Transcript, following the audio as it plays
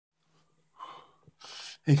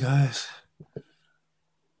Hey guys.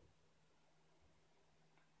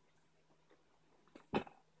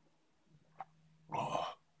 Oh,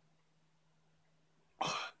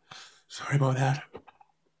 sorry about that.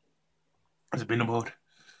 It's been about,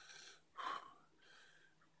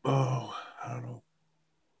 I don't know,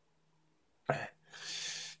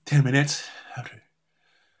 10 minutes after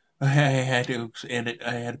I had to end it.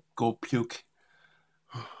 I had to go puke.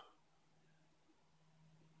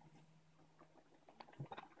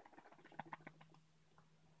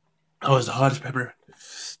 That was the hottest pepper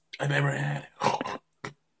I've ever had.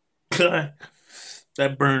 God,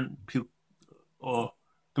 that burned puke. Oh,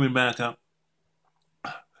 coming back up.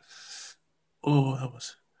 Oh, that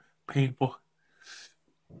was painful.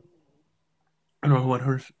 I don't know what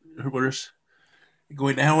hurt worse.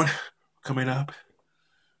 Going down, coming up.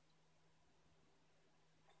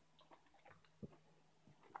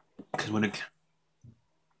 Because when it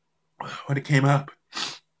came up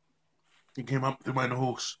through my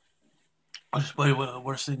nose. Which is probably one of the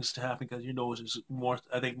worst things to happen because your nose is more,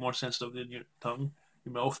 I think, more sensitive than your tongue,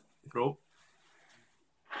 your mouth, your throat.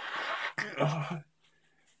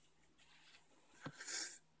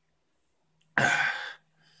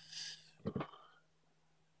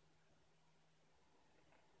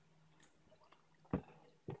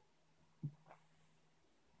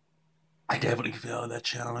 I definitely failed that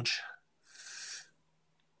challenge.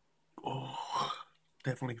 Oh,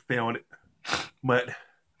 definitely failed it. But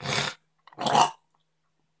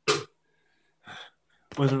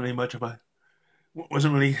wasn't really much of a,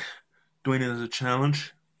 wasn't really doing it as a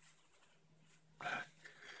challenge.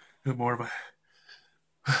 It was more of a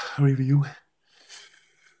review.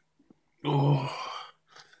 Oh,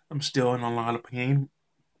 I'm still in a lot of pain,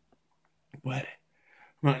 but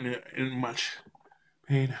not in much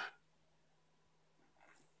pain.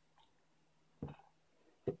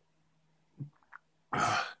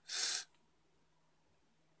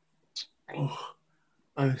 Oh,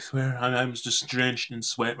 I swear, I'm just drenched in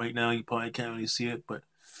sweat right now. You probably can't really see it, but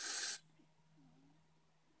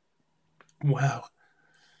wow.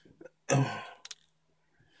 Oh,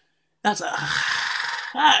 that's a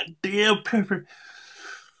hot damn pepper.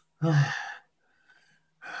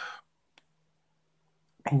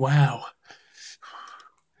 Wow.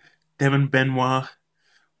 Devin Benoit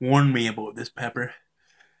warned me about this pepper.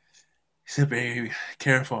 He said, be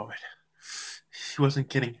careful of it. He wasn't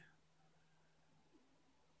kidding.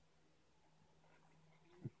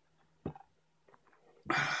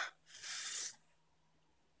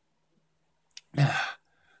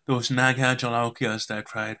 Those Naga Jalaukias that I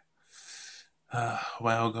tried a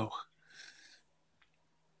while ago,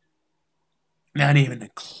 not even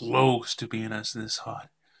close to being as this hot.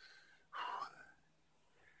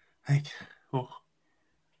 Like, oh,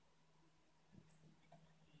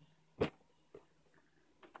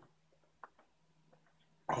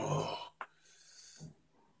 oh,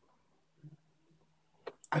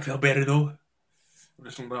 I feel better though. I'm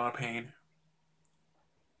just in a lot of pain.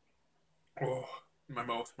 Oh, in my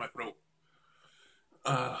mouth, my throat.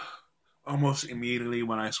 Uh, Almost immediately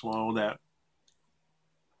when I swallowed that,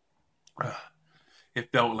 uh,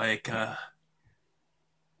 it felt like uh,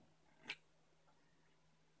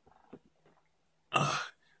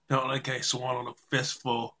 I swallowed a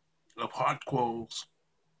fistful of hot coals,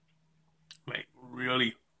 like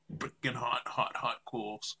really freaking hot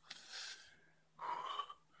coals.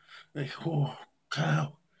 Like, oh,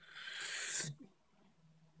 cow.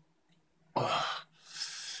 Oh,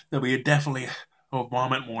 there'll be definitely a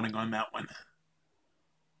vomit warning on that one.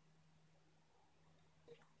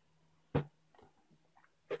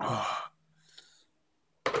 Oh,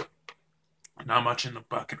 not much in the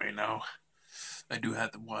bucket right now. I do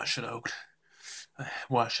have to wash it out. I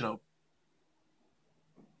wash it out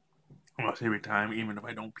almost every time, even if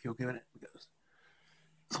I don't puke in it, because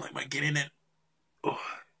something might get in it. Oh,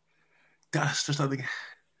 dust or something.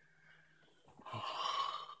 Oh,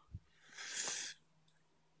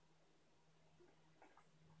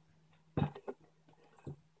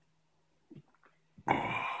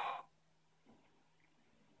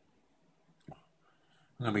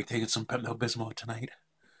 I'm gonna be taking some Pepto Bismol tonight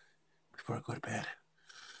before I go to bed.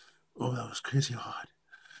 Oh, that was crazy hot.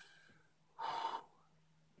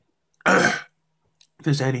 If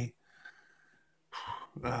there's any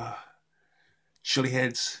uh, chili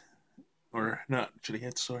heads, or not chili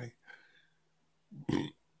heads, sorry.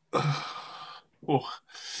 Oh,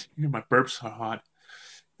 you know, my burps are hot.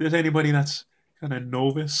 If there's anybody that's kind of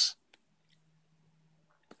novice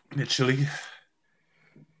in the chili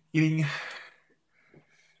eating,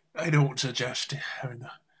 I don't suggest having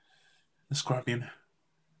the scorpion.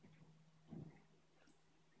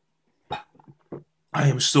 I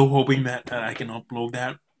am still hoping that I can upload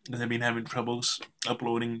that, because I've been having troubles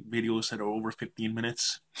uploading videos that are over 15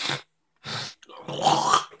 minutes.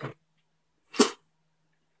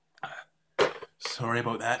 Sorry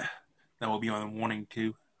about that. That will be on the warning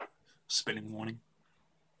too. Spinning warning.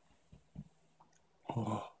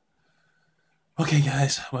 Oh. Okay,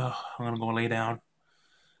 guys. Well, I'm gonna go lay down.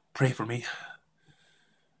 Pray for me.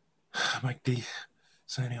 Mike D,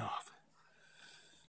 signing off.